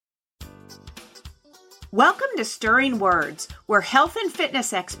Welcome to Stirring Words, where health and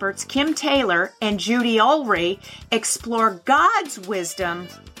fitness experts Kim Taylor and Judy Ulrey explore God's wisdom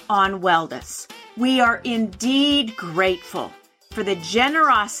on wellness. We are indeed grateful for the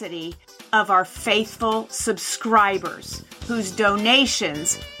generosity of our faithful subscribers whose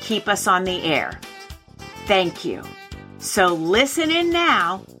donations keep us on the air. Thank you. So listen in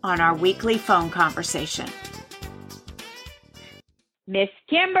now on our weekly phone conversation. Miss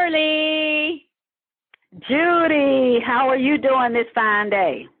Kimberly. Judy, how are you doing this fine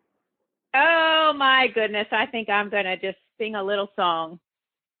day? Oh, my goodness. I think I'm going to just sing a little song.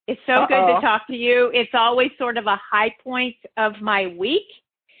 It's so good to talk to you. It's always sort of a high point of my week.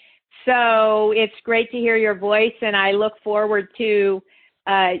 So it's great to hear your voice, and I look forward to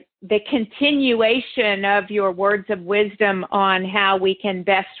the continuation of your words of wisdom on how we can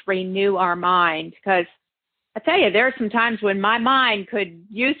best renew our mind. Because I tell you, there are some times when my mind could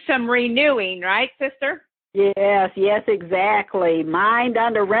use some renewing, right, sister? Yes, exactly. Mind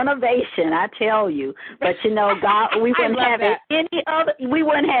under renovation, I tell you. But you know, God, we wouldn't have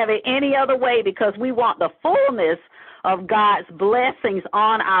it any other way, because we want the fullness of God's blessings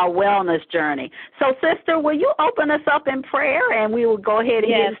on our wellness journey. So, sister, will you open us up in prayer, and we will go ahead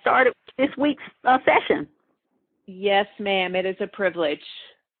and get started with this week's session? Yes, ma'am. It is a privilege.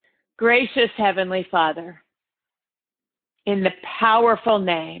 Gracious Heavenly Father, in the powerful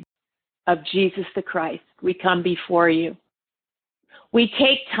name of Jesus the Christ, we come before you. We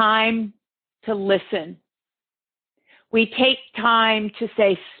take time to listen. We take time to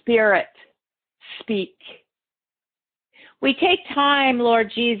say, Spirit, speak. We take time,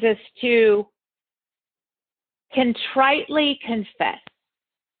 Lord Jesus, to contritely confess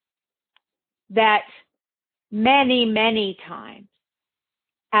that many, many times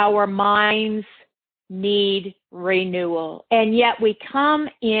our minds need renewal. And yet we come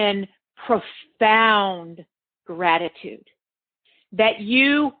in profound gratitude that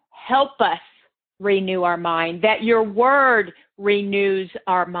you help us renew our mind, that your word renews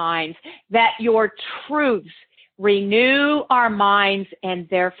our minds, that your truths renew our minds and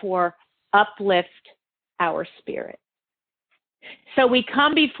therefore uplift our spirit. So we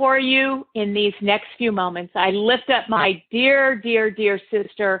come before you in these next few moments. I lift up my dear, dear, dear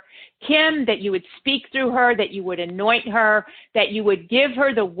sister, Kim, that you would speak through her, that you would anoint her, that you would give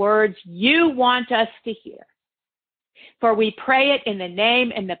her the words you want us to hear. For we pray it in the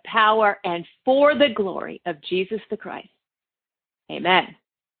name and the power and for the glory of Jesus the Christ. Amen.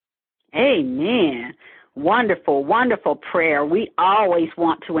 Amen. Wonderful, wonderful prayer. We always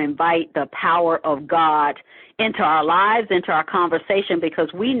want to invite the power of God into our lives, into our conversation, because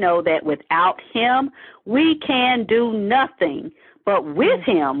we know that without him, we can do nothing. But with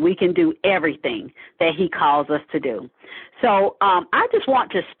him, we can do everything that he calls us to do. So I just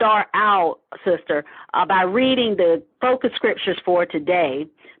want to start out, sister, by reading the focus scriptures for today,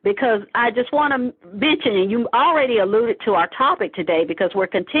 because I just want to mention, and you already alluded to our topic today, because we're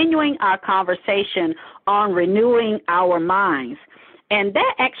continuing our conversation on renewing our minds. And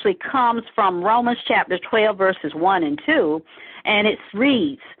that actually comes from Romans chapter 12, verses 1 and 2, and it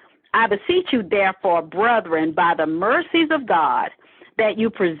reads, I beseech you, therefore, brethren, by the mercies of God, that you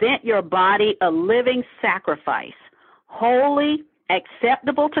present your body a living sacrifice, holy,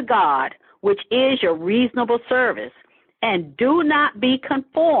 acceptable to God, which is your reasonable service. And do not be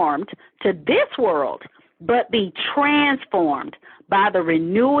conformed to this world, but be transformed by the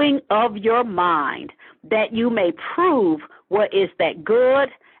renewing of your mind, that you may prove what is that good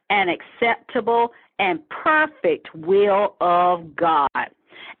and acceptable and perfect will of God.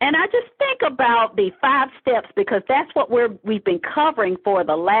 And I just think about the 5 steps, because that's what we've been covering for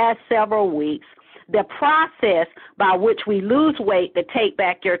the last several weeks, the process by which we lose weight to take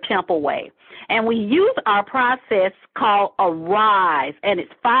back your temple way. And we use our process called Arise, and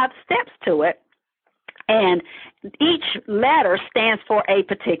it's 5 steps to it. And each letter stands for a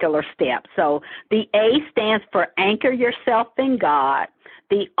particular step. So the A stands for anchor yourself in God.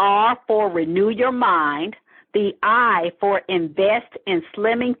 The R for renew your mind. The I for invest in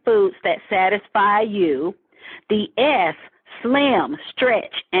slimming foods that satisfy you. The S, slim,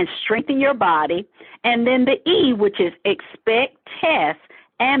 stretch, and strengthen your body. And then the E, which is expect, test,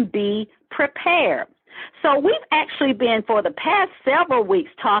 and be prepared. So we've actually been, for the past several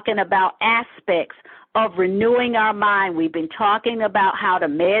weeks, talking about aspects of renewing our mind. We've been talking about how to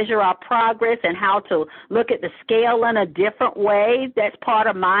measure our progress and how to look at the scale in a different way. That's part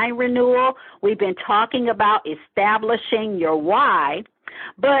of mind renewal. We've been talking about establishing your why.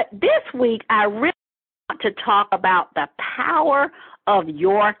 But this week, I really want to talk about the power of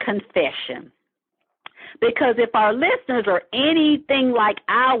your confession. Because if our listeners are anything like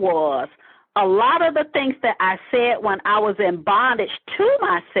I was, a lot of the things that I said when I was in bondage to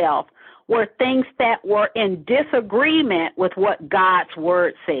myself were things that were in disagreement with what God's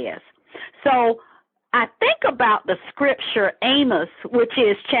word says. So I think about the scripture Amos, which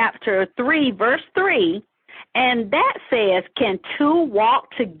is chapter 3, verse 3, and that says, can two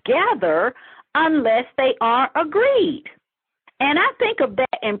walk together unless they are agreed? And I think of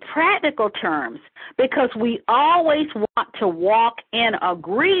that in practical terms because we always want to walk in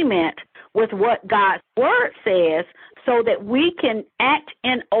agreement with what God's word says so that we can act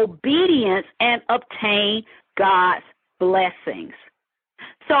in obedience and obtain God's blessings.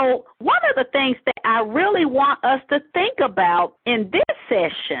 So one of the things that I really want us to think about in this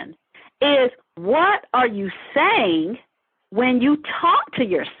session is, what are you saying when you talk to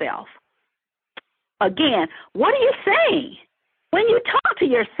yourself? Again, what are you saying? When you talk to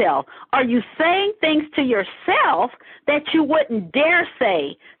yourself, are you saying things to yourself that you wouldn't dare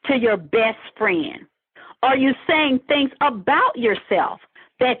say to your best friend? Are you saying things about yourself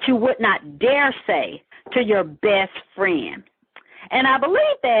that you would not dare say to your best friend? And I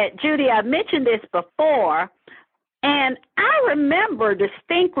believe that, Judy, I've mentioned this before, and I remember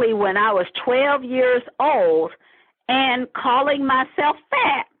distinctly when I was 12 years old and calling myself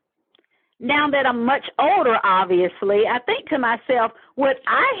fat. Now that I'm much older, obviously, I think to myself, would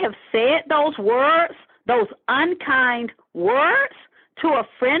I have said those words, those unkind words, to a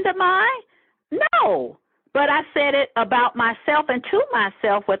friend of mine? No, but I said it about myself and to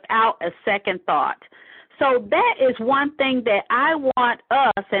myself without a second thought. So that is one thing that I want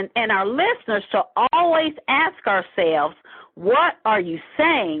us and our listeners to always ask ourselves, what are you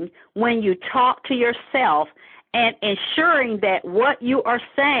saying when you talk to yourself, and ensuring that what you are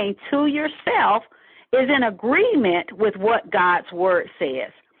saying to yourself is in agreement with what God's word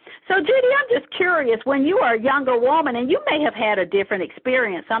says. So, Judy, I'm just curious, when you are a younger woman, and you may have had a different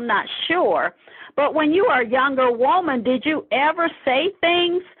experience, I'm not sure, but when you are a younger woman, did you ever say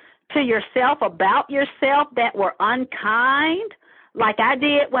things to yourself about yourself that were unkind, like I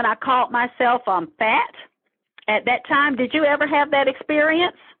did when I called myself fat at that time? Did you ever have that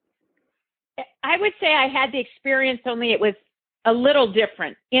experience? I would say I had the experience, only it was a little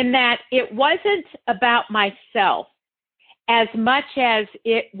different in that it wasn't about myself as much as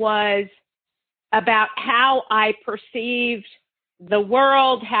it was about how I perceived the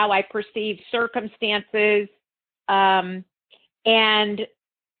world, how I perceived circumstances. And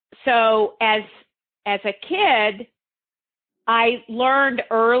so as a kid, I learned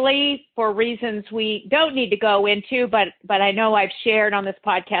early, for reasons we don't need to go into, but I know I've shared on this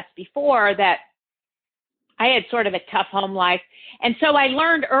podcast before, that I had sort of a tough home life. And so I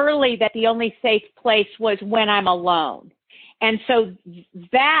learned early that the only safe place was when I'm alone. And so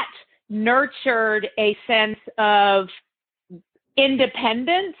that nurtured a sense of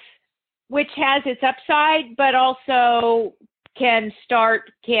independence, which has its upside, but also can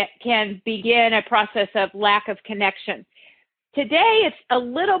begin a process of lack of connection. Today, it's a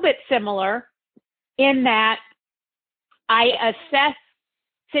little bit similar in that I assess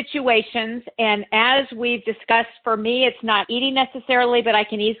situations, and as we've discussed, for me, it's not eating necessarily, but I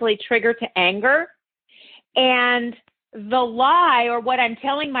can easily trigger to anger. And the lie, or what I'm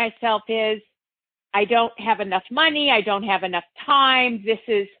telling myself, is I don't have enough money, I don't have enough time, this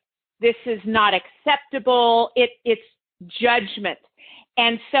is not acceptable, it's judgment.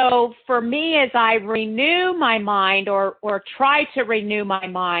 And so for me, as I renew my mind or try to renew my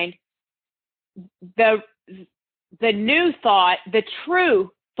mind, the new thought, the true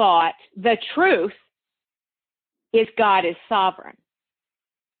thought, the truth is God is sovereign.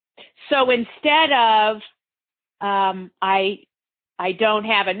 So instead of I don't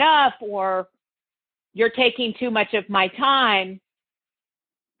have enough, or you're taking too much of my time,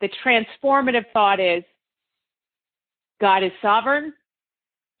 the transformative thought is God is sovereign.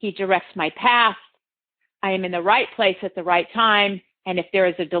 He directs my path. I am in the right place at the right time. And if there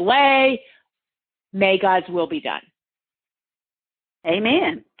is a delay, may God's will be done.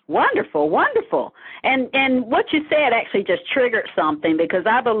 Amen. Wonderful, wonderful. And what you said actually just triggered something, because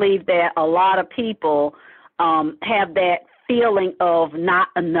I believe that a lot of people have that feeling of not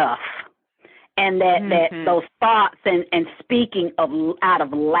enough, and that those thoughts and speaking out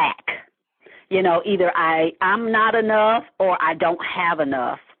of lack. You know, either I'm not enough or I don't have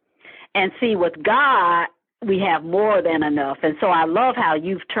enough. And see, with God, we have more than enough. And so I love how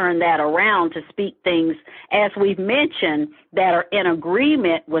you've turned that around to speak things, as we've mentioned, that are in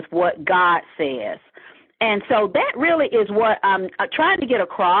agreement with what God says. And so that really is what I'm trying to get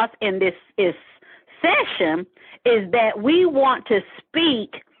across in this session, is that we want to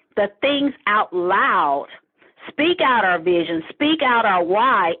speak the things out loud speak out our vision, speak out our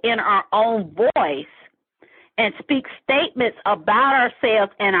why in our own voice, and speak statements about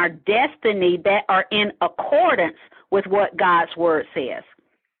ourselves and our destiny that are in accordance with what God's word says.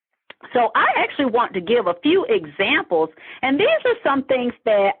 So I actually want to give a few examples, and these are some things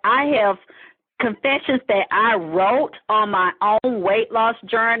that I have, confessions that I wrote on my own weight loss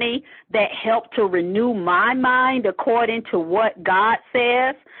journey that helped to renew my mind according to what God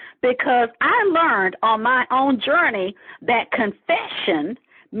says, because I learned on my own journey that confession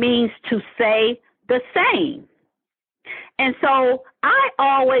means to say the same. And so I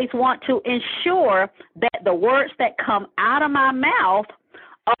always want to ensure that the words that come out of my mouth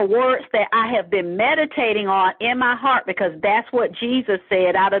are words that I have been meditating on in my heart, because that's what Jesus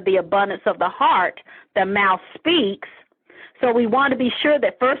said, out of the abundance of the heart, the mouth speaks. So we want to be sure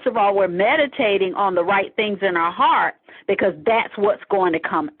that, first of all, we're meditating on the right things in our heart, because that's what's going to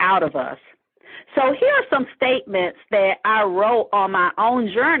come out of us. So here are some statements that I wrote on my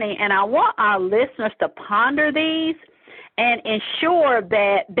own journey, and I want our listeners to ponder these and ensure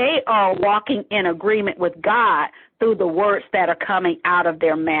that they are walking in agreement with God through the words that are coming out of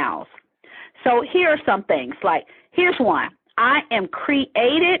their mouths. So here are some things, like, here's one. I am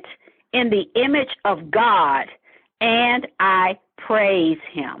created in the image of God, and I praise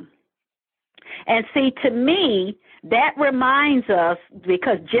him. And see, to me, that reminds us,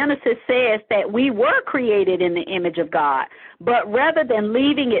 because Genesis says that we were created in the image of God, but rather than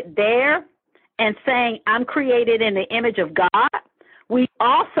leaving it there and saying, I'm created in the image of God, we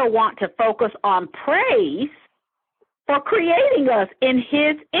also want to focus on praise for creating us in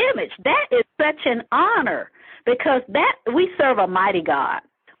his image. That is such an honor, because that we serve a mighty God.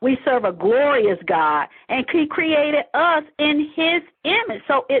 We serve a glorious God, and he created us in his image.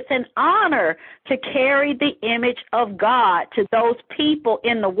 So it's an honor to carry the image of God to those people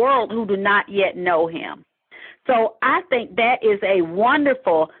in the world who do not yet know him. So I think that is a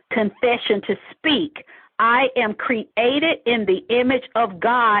wonderful confession to speak. I am created in the image of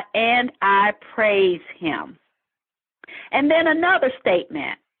God, and I praise him. And then another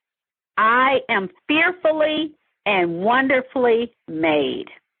statement, I am fearfully and wonderfully made.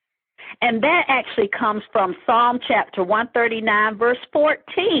 And that actually comes from Psalm chapter 139, verse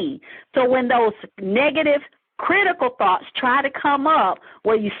 14. So when those negative, critical thoughts try to come up,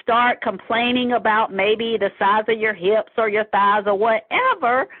 where you start complaining about maybe the size of your hips or your thighs or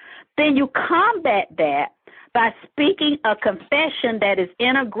whatever, then you combat that by speaking a confession that is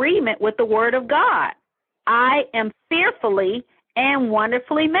in agreement with the word of God. I am fearfully and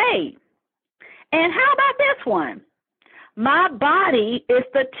wonderfully made. And how about this one? My body is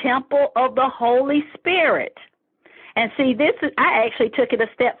the temple of the Holy Spirit. And see, I actually took it a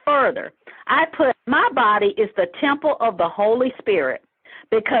step further. I put my body is the temple of the Holy Spirit,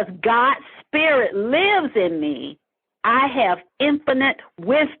 because God's Spirit lives in me. I have infinite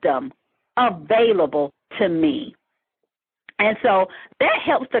wisdom available to me. And so that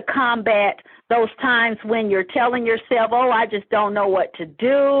helps to combat those times when you're telling yourself, oh, I just don't know what to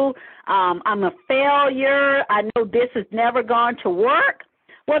do. I'm a failure. I know this is never going to work.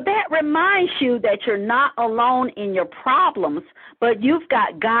 Well, that reminds you that you're not alone in your problems, but you've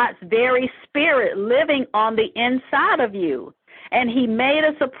got God's very Spirit living on the inside of you. And he made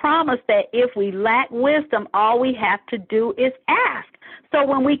us a promise that if we lack wisdom, all we have to do is ask. So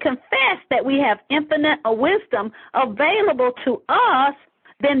when we confess that we have infinite wisdom available to us,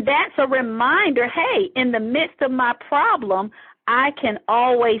 then that's a reminder, hey, in the midst of my problem, I can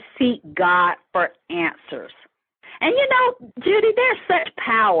always seek God for answers. And you know, Judy, there's such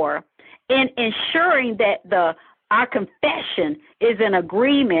power in ensuring that our confession is in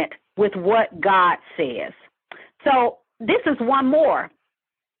agreement with what God says. So this is one more.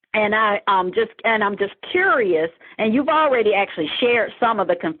 And I'm just curious, and you've already actually shared some of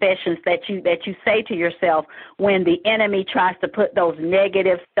the confessions that you say to yourself when the enemy tries to put those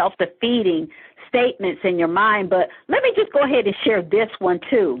negative, self-defeating statements in your mind. But let me just go ahead and share this one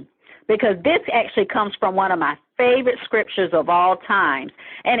too, because this actually comes from one of my favorite scriptures of all times,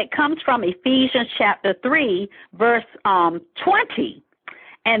 and it comes from Ephesians chapter 3, verse 20.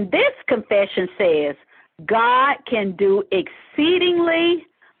 And this confession says, God can do exceedingly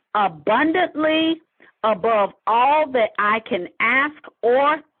abundantly above all that I can ask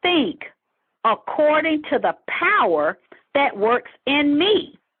or think, according to the power that works in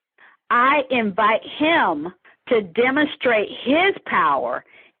me. I invite him to demonstrate his power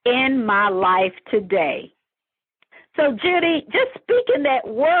in my life today. So, Judy, just speaking that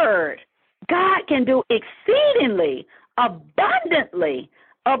word, God can do exceedingly abundantly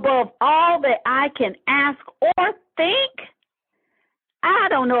above all that I can ask or think. I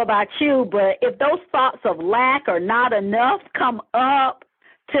don't know about you, but if those thoughts of lack or not enough come up,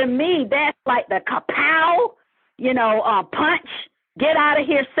 to me, that's like the kapow, punch, get out of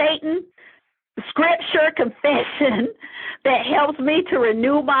here, Satan, scripture, confession that helps me to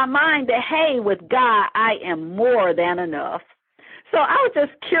renew my mind that, hey, with God, I am more than enough. So I was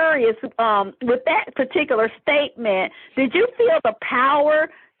just curious, with that particular statement, did you feel the power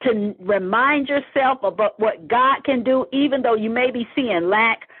to remind yourself about what God can do, even though you may be seeing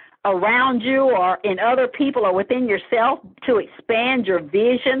lack around you or in other people or within yourself, to expand your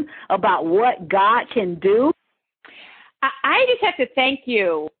vision about what God can do? I just have to thank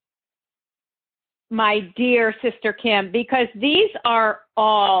you, my dear Sister Kim, because these are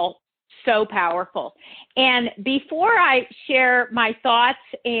all so powerful. And before I share my thoughts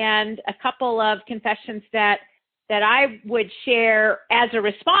and a couple of confessions that I would share as a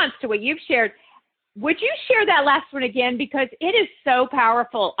response to what you've shared, would you share that last one again? Because it is so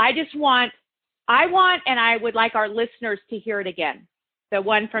powerful. I would like our listeners to hear it again. The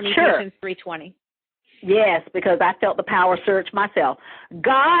one from Ephesians 3:20. Yes, because I felt the power surge myself.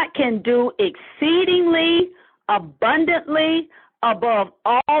 God can do exceedingly abundantly above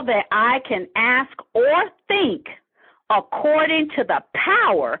all that I can ask or think, according to the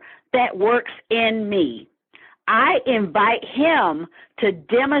power that works in me. I invite him to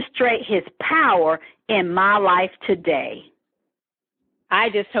demonstrate his power in my life today. I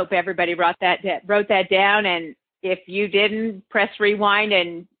just hope everybody wrote that down, and if you didn't, press rewind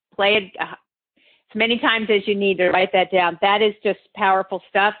and play it as many times as you need to write that down. That is just powerful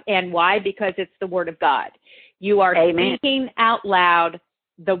stuff. And why? Because it's the Word of God. You are speaking out loud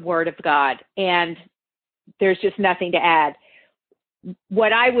the Word of God, and there's just nothing to add.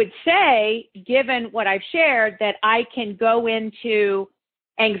 What I would say, given what I've shared, that I can go into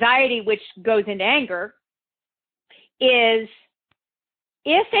anxiety, which goes into anger, is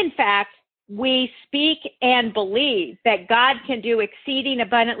if, in fact, we speak and believe that God can do exceeding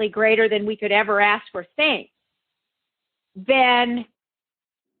abundantly greater than we could ever ask or think, then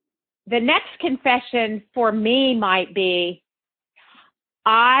the next confession for me might be,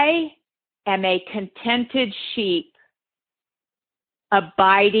 I am a contented sheep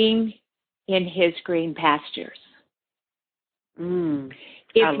abiding in his green pastures.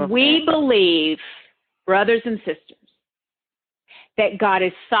 If we believe, brothers and sisters, that God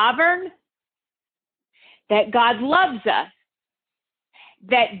is sovereign, that God loves us,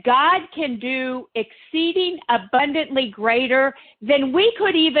 that God can do exceeding abundantly greater than we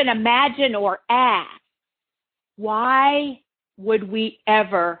could even imagine or ask, why would we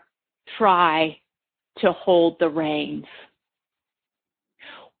ever try to hold the reins?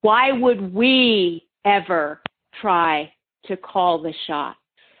 Why would we ever try to call the shots?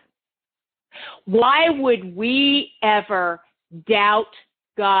 Why would we ever doubt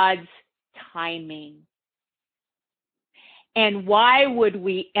God's timing? And why would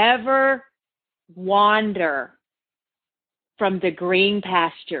we ever wander from the green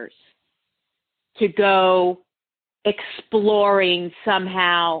pastures to go exploring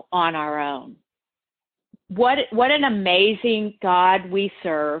somehow on our own? What an amazing God we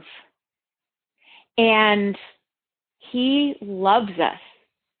serve. And he loves us,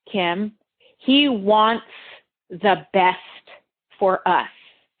 Kim. He wants the best for us.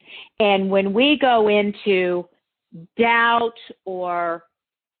 And when we go into doubt or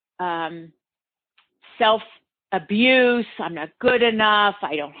self-abuse, I'm not good enough,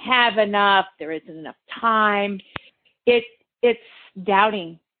 I don't have enough, there isn't enough time, it's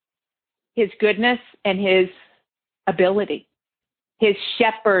doubting his goodness and his ability, his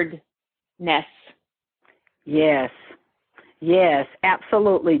shepherdness. Yes,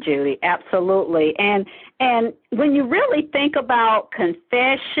 absolutely, Judy, absolutely. And when you really think about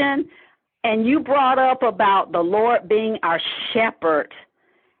confession, and you brought up about the Lord being our shepherd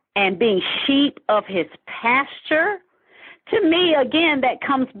and being sheep of his pasture, to me, again, that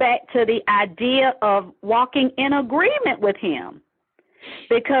comes back to the idea of walking in agreement with him.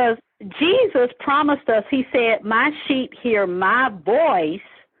 Because Jesus promised us, he said, my sheep hear my voice,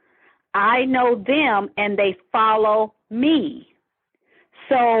 I know them, and they follow me.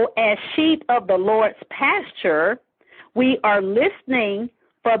 So as sheep of the Lord's pasture, we are listening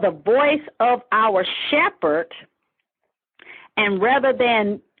for the voice of our shepherd, and rather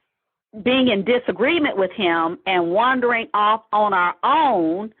than being in disagreement with him and wandering off on our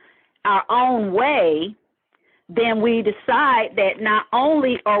own way, then we decide that not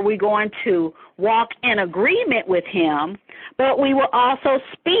only are we going to walk in agreement with him, but we will also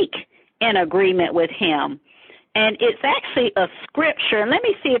speak in agreement with him. And it's actually a scripture. And let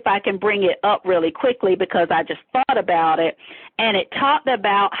me see if I can bring it up really quickly because I just thought about it. and it talked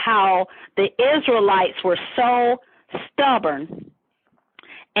about how the Israelites were so stubborn,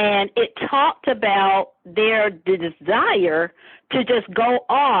 and it talked about their desire to just go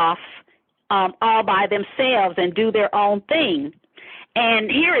off all by themselves and do their own thing.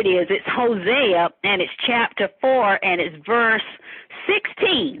 And here it is. It's Hosea, and it's chapter 4, and it's verse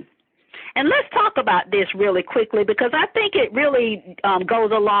 16. And let's talk about this really quickly, because I think it really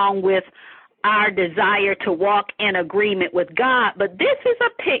goes along with our desire to walk in agreement with God. But this is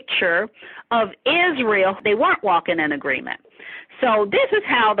a picture of Israel. They weren't walking in agreement. So this is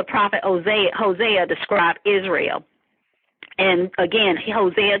how the prophet Hosea described Israel. And again,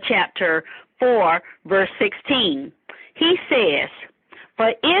 Hosea chapter 4, verse 16. He says,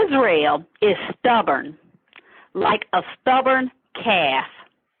 "For Israel is stubborn, like a stubborn calf.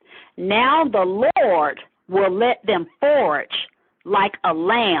 Now the Lord will let them forage like a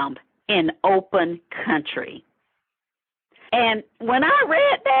lamb in open country." And when I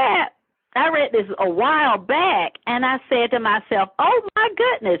read this a while back, and I said to myself, oh my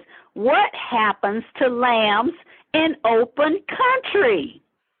goodness, what happens to lambs in open country?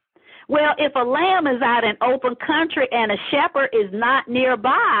 Well, if a lamb is out in open country and a shepherd is not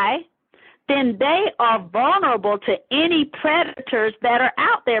nearby, then they are vulnerable to any predators that are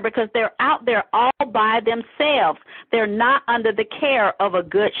out there, because they're out there all by themselves. They're not under the care of a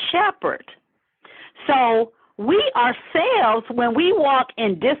good shepherd. So we ourselves, when we walk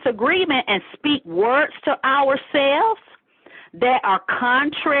in disagreement and speak words to ourselves that are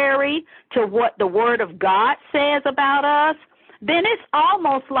contrary to what the Word of God says about us, then it's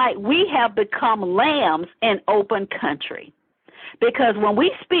almost like we have become lambs in open country. Because when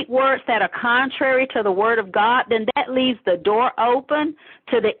we speak words that are contrary to the Word of God, then that leaves the door open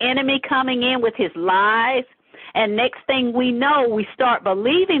to the enemy coming in with his lies. And next thing we know, we start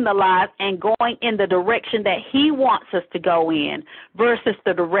believing the lies and going in the direction that he wants us to go in versus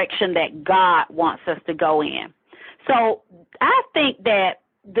the direction that God wants us to go in. So I think that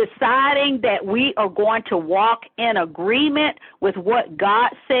deciding that we are going to walk in agreement with what God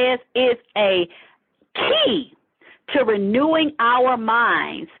says is a key to renewing our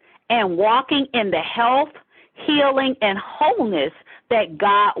minds and walking in the health, healing, and wholeness that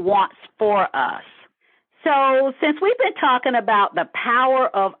God wants for us. So since we've been talking about the power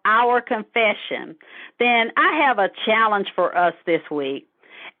of our confession, then I have a challenge for us this week.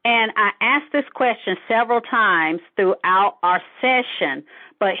 And I asked this question several times throughout our session,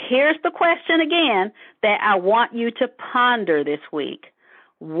 but here's the question again that I want you to ponder this week.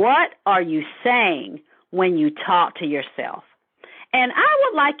 What are you saying when you talk to yourself? And I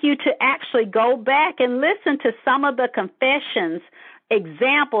would like you to actually go back and listen to some of the confessions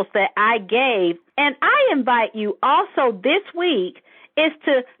examples that I gave. And I invite you also this week is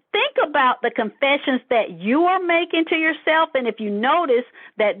to think about the confessions that you are making to yourself. And if you notice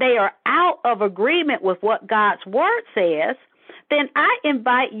that they are out of agreement with what God's Word says, then I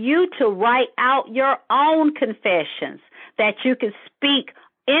invite you to write out your own confessions that you can speak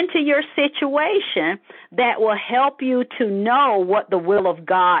into your situation that will help you to know what the will of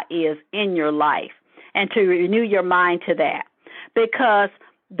God is in your life and to renew your mind to that. Because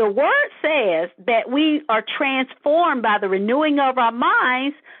the Word says that we are transformed by the renewing of our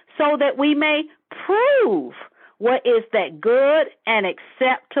minds so that we may prove what is that good and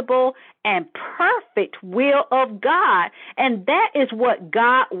acceptable and perfect will of God. And that is what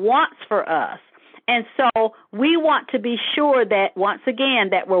God wants for us. And so we want to be sure that, once again,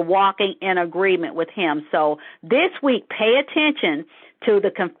 that we're walking in agreement with Him. So this week, pay attention to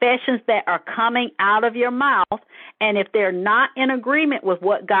the confessions that are coming out of your mouth. And if they're not in agreement with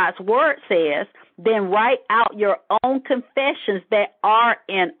what God's Word says, then write out your own confessions that are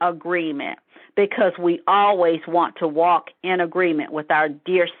in agreement, because we always want to walk in agreement with our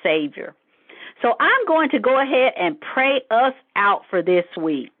dear Savior. So I'm going to go ahead and pray us out for this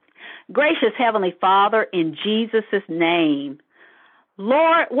week. Gracious Heavenly Father, in Jesus' name,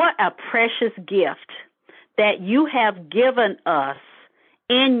 Lord, what a precious gift that you have given us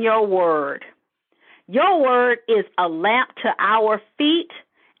in your Word. Your Word is a lamp to our feet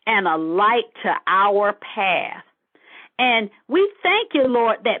and a light to our path. And we thank you,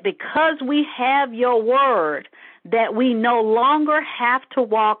 Lord, that because we have your Word, that we no longer have to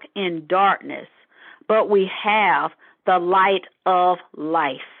walk in darkness, but we have the light of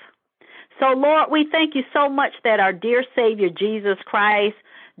life. So, Lord, we thank you so much that our dear Savior, Jesus Christ,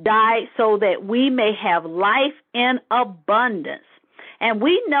 died so that we may have life in abundance. And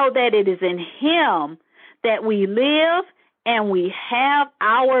we know that it is in Him that we live and we have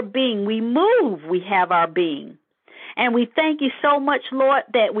our being. We move, we have our being. And we thank you so much, Lord,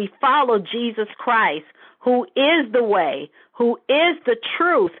 that we follow Jesus Christ, who is the way, who is the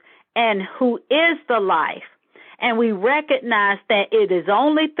truth, and who is the life. And we recognize that it is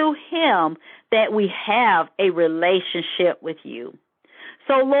only through him that we have a relationship with you.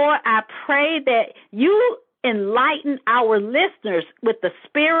 So, Lord, I pray that you enlighten our listeners with the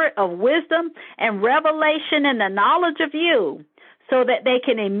spirit of wisdom and revelation and the knowledge of you so that they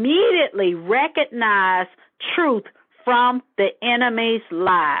can immediately recognize truth from the enemy's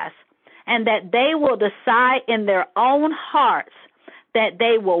lies, and that they will decide in their own hearts that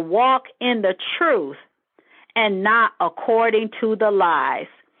they will walk in the truth and not according to the lies.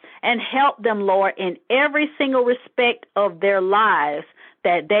 And help them, Lord, in every single respect of their lives,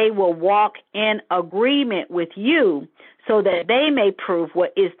 that they will walk in agreement with you so that they may prove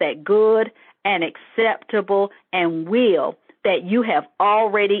what is that good and acceptable and will that you have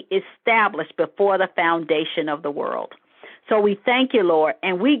already established before the foundation of the world. So we thank you, Lord,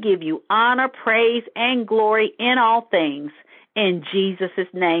 and we give you honor, praise, and glory in all things. In Jesus'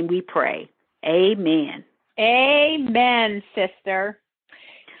 name we pray. Amen. Amen, sister.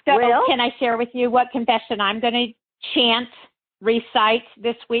 So can I share with you what confession I'm going to recite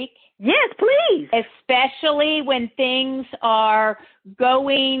this week? Yes, please. Especially when things are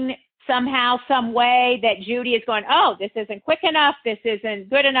going somehow, some way that Judy is going, oh, this isn't quick enough, this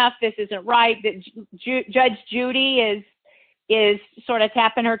isn't good enough, this isn't right, that Judge Judy is sort of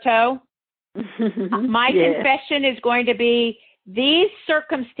tapping her toe. My confession is going to be, these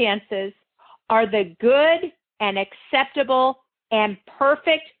circumstances are the good and acceptable and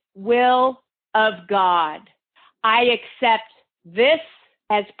perfect will of God. I accept this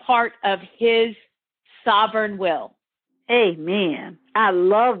as part of his sovereign will. Amen. I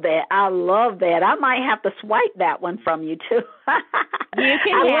love that. I love that. I might have to swipe that one from you, too. You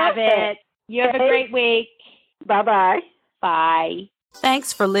can have it. You have a great week. Bye-bye. Bye.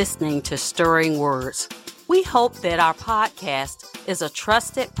 Thanks for listening to Stirring Words. We hope that our podcast is a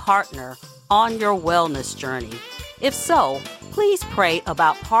trusted partner on your wellness journey. If so, please pray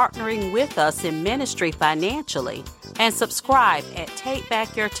about partnering with us in ministry financially and subscribe at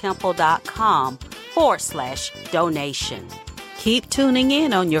takebackyourtemple.com/donation. Keep tuning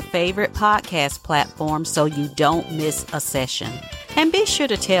in on your favorite podcast platform so you don't miss a session. And be sure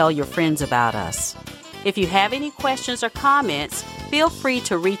to tell your friends about us. If you have any questions or comments, feel free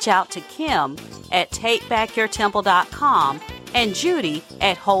to reach out to Kim at takebackyourtemple.com and Judy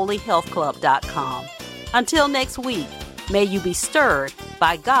at holyhealthclub.com. Until next week, may you be stirred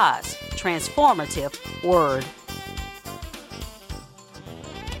by God's transformative word.